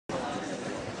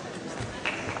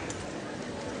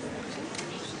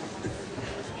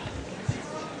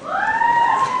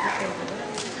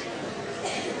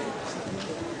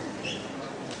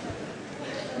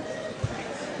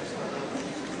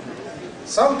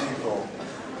Some people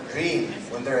dream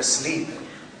when they're asleep.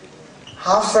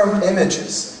 Half-formed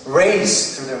images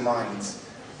race through their minds,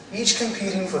 each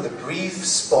competing for the brief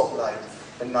spotlight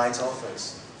the night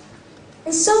offers.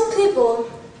 And some people,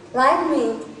 like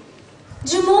me,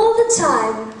 dream all the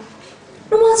time.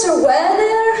 No matter where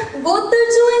they are, what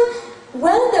they're doing,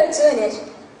 when they're doing it.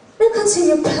 They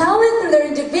continue plowing through their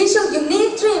individual,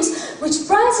 unique dreams, which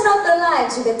brighten up their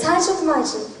lives with a touch of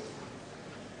magic.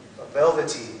 A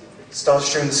velvety,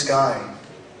 star-strewn sky.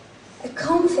 A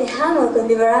comfy hammock on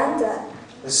the veranda.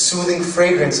 The soothing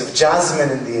fragrance of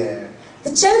jasmine in the air.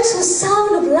 The gentle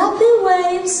sound of lapping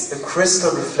waves. The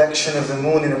crystal reflection of the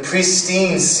moon in a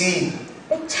pristine sea.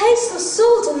 The taste of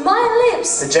salt on my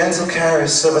lips. The gentle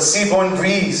caress of a seaborne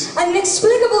breeze. An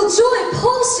inexplicable joy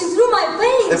pulsing through my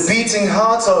veins. The beating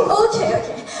heart of...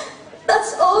 Okay.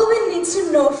 That's all we need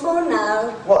to know for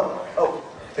now. What? Oh,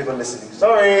 people listening.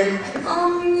 Sorry.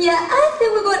 Yeah, I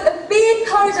think we got a bit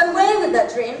carried away with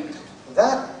that dream.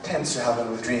 That tends to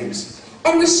happen with dreams.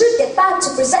 And we should get back to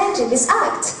presenting this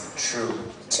act. True.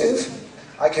 Truth.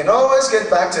 I can always get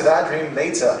back to that dream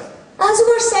later. As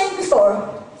we were saying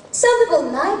before, some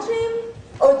people night dream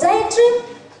or daydream,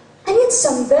 and yet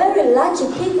some very lucky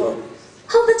people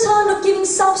have the talent of giving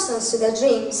substance to their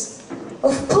dreams,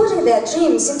 of putting their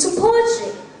dreams into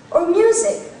poetry or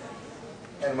music.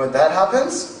 And when that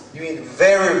happens, you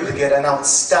invariably get an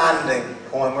outstanding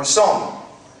poem or song.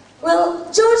 Well,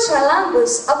 George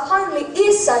Charalambous apparently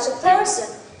is such a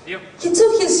person. Yep. He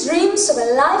took his dreams of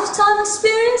a lifetime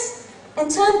experience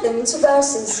and turned them into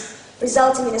verses,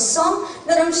 resulting in a song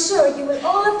that I'm sure you will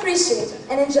all appreciate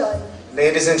and enjoy.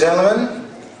 Ladies and gentlemen,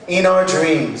 In Our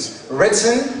Dreams,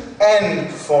 written and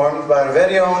performed by our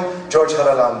very own George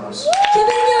Charalambous. Keep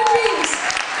in your dreams!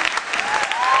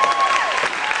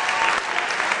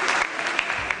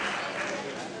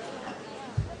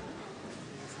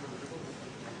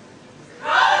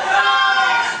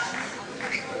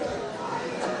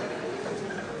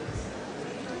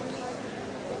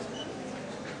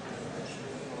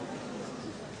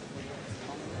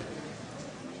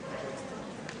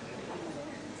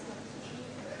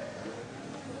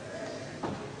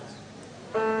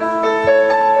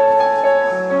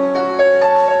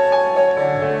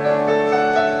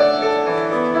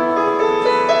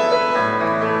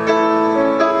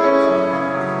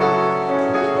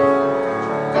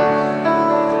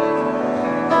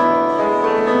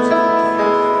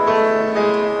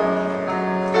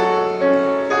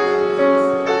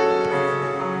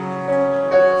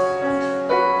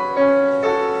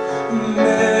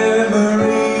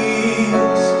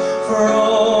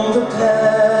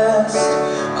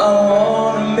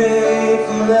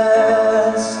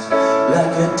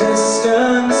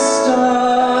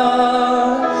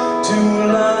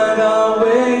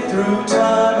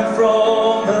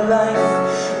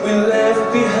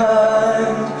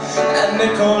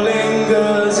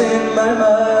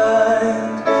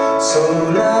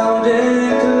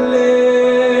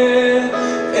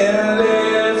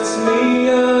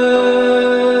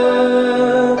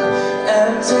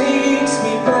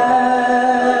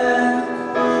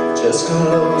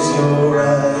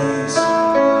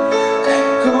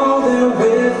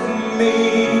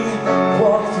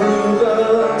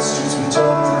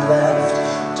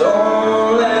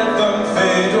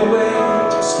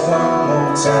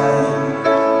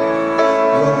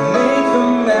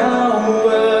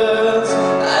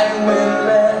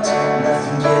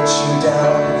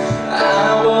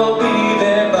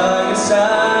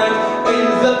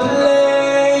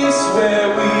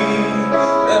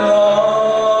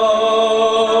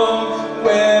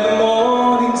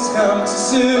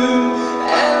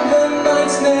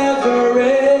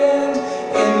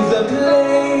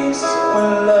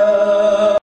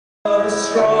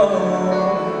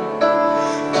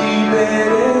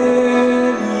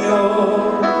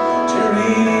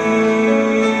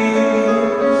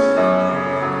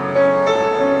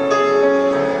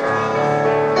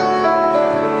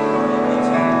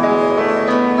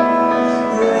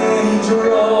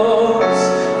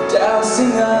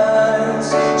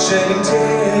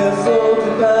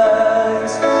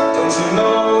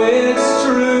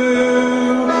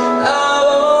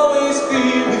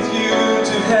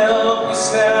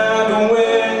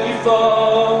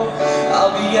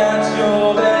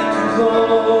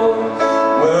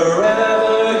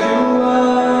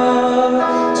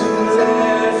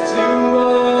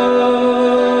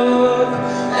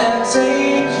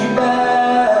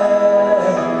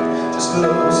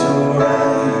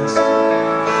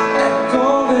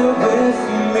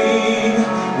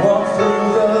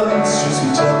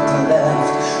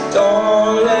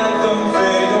 Don't let them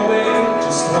fade away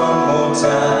just one more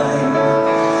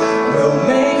time.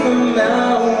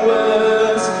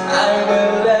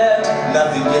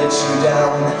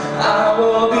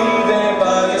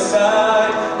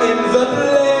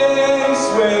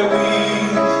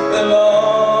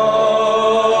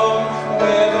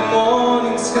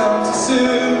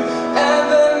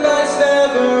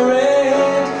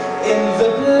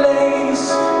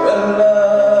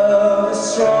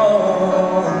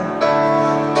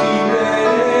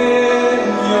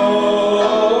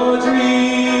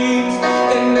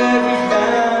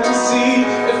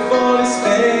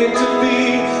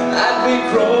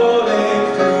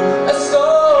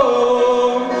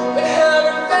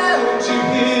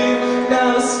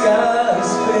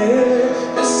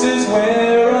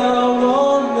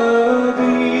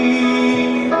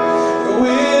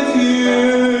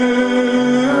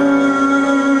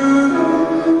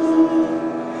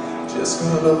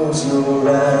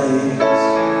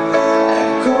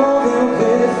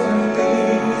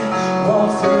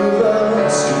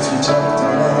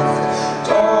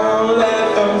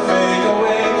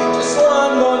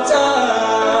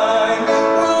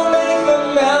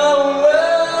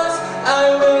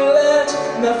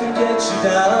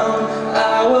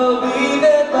 I will be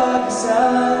there by your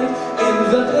side in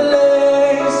the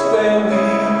place where we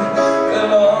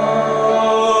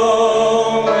belong,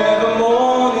 where the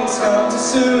mornings come too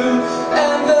soon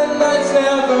and the nights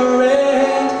never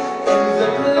end, in the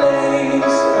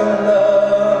place where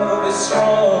love is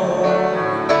strong.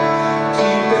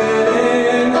 Keep it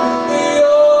in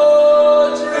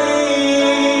your dreams.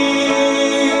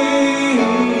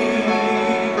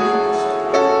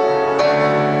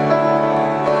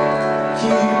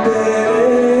 Keep it